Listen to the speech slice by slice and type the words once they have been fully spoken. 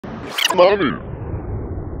Money.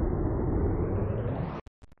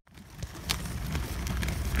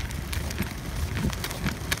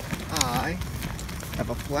 I have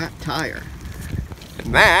a flat tire.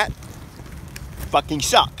 And that fucking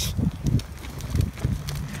sucks.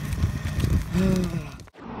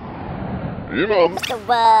 You know. So,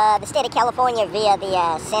 the state of California via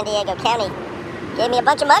the San Diego County gave me a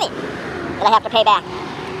bunch of money that I have to pay back.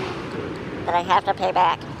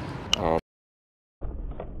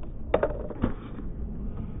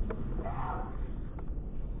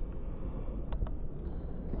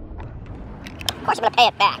 Of course I'm gonna pay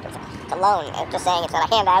it back. It's a loan. I'm just saying, it's not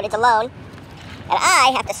a handout, it's a loan. And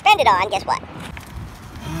I have to spend it on, guess what?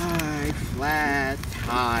 My flat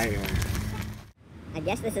tire. I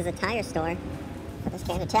guess this is a tire store. But this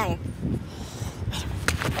can't a tire.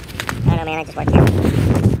 I don't know, man, I just work here.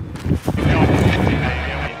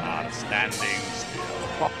 Not standing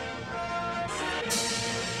still.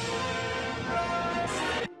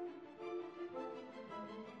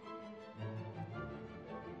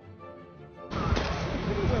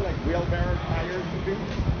 These are like wheelbarrow tires and things.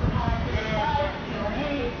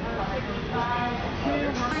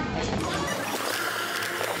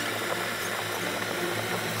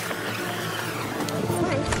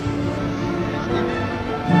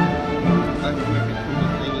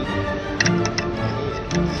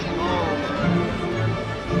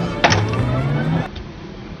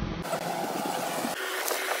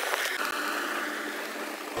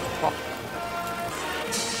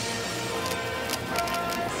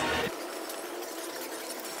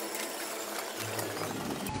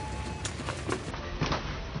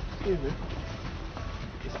 Excuse me.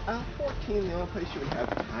 Is aisle 14 the only place you would have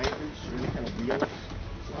tires or any kind of wheels?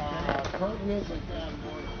 Cart wheels like that,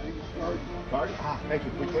 more garden. Garden? Ah, thank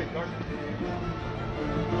you. Which way, garden?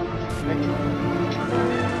 Thank you.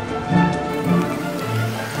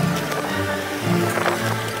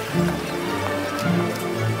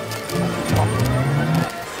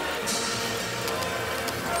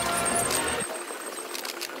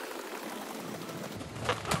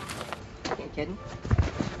 You ain't kidding?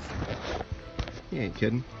 You ain't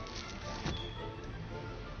kidding.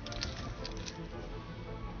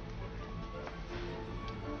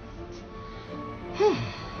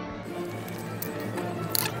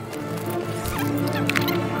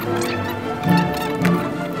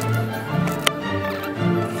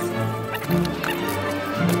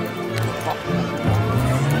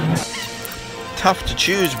 Tough to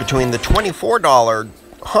choose between the $24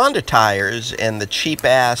 Honda tires and the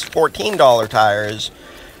cheap-ass $14 tires,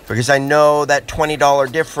 because I know that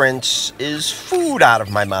 $20 difference is food out of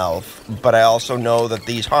my mouth, but I also know that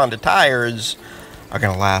these Honda tires are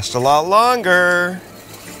going to last a lot longer.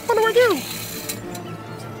 What do I do?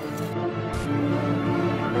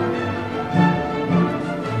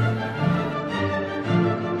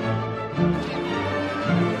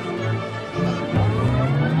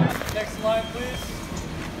 Next line, please.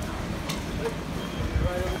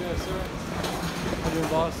 Right over there, sir. How you doing,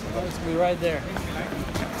 boss? It's gonna be right there.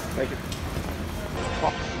 Thank you.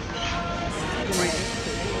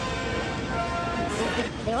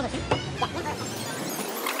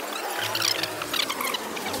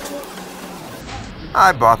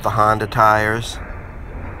 I bought the Honda tires.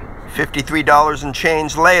 $53 and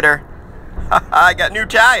change later. I got new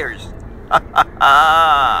tires.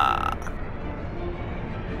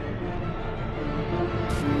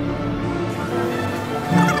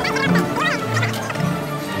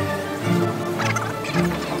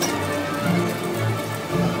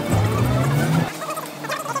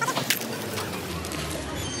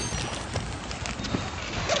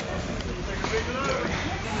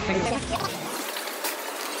 And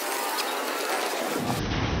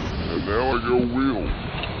now I got wheels.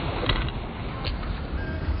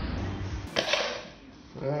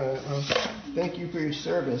 Alright, well, thank you for your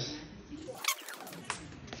service.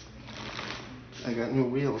 I got new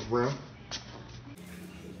wheels, bro.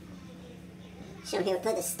 Show here,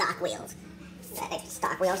 put the stock wheels. That extra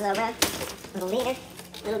stock wheels though, bro. Little meter.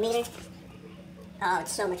 Oh,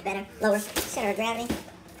 it's so much better. Lower center of gravity.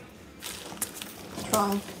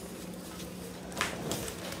 Control.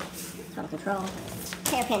 Total control.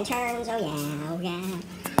 Hairpin turns, oh yeah.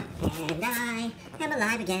 And I am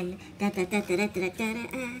alive again.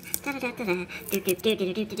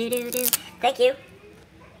 Thank you.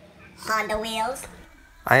 Honda wheels.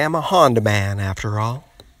 I am a Honda man, after all.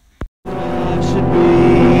 I should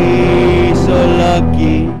be so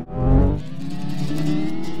lucky.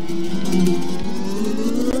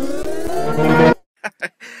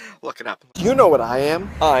 Look it up. You know what I am?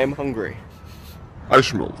 I'm hungry. I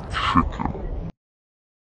smell chicken.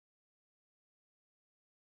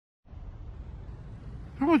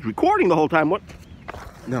 I was recording the whole time. What?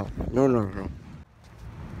 No.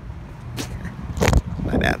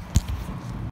 My bad.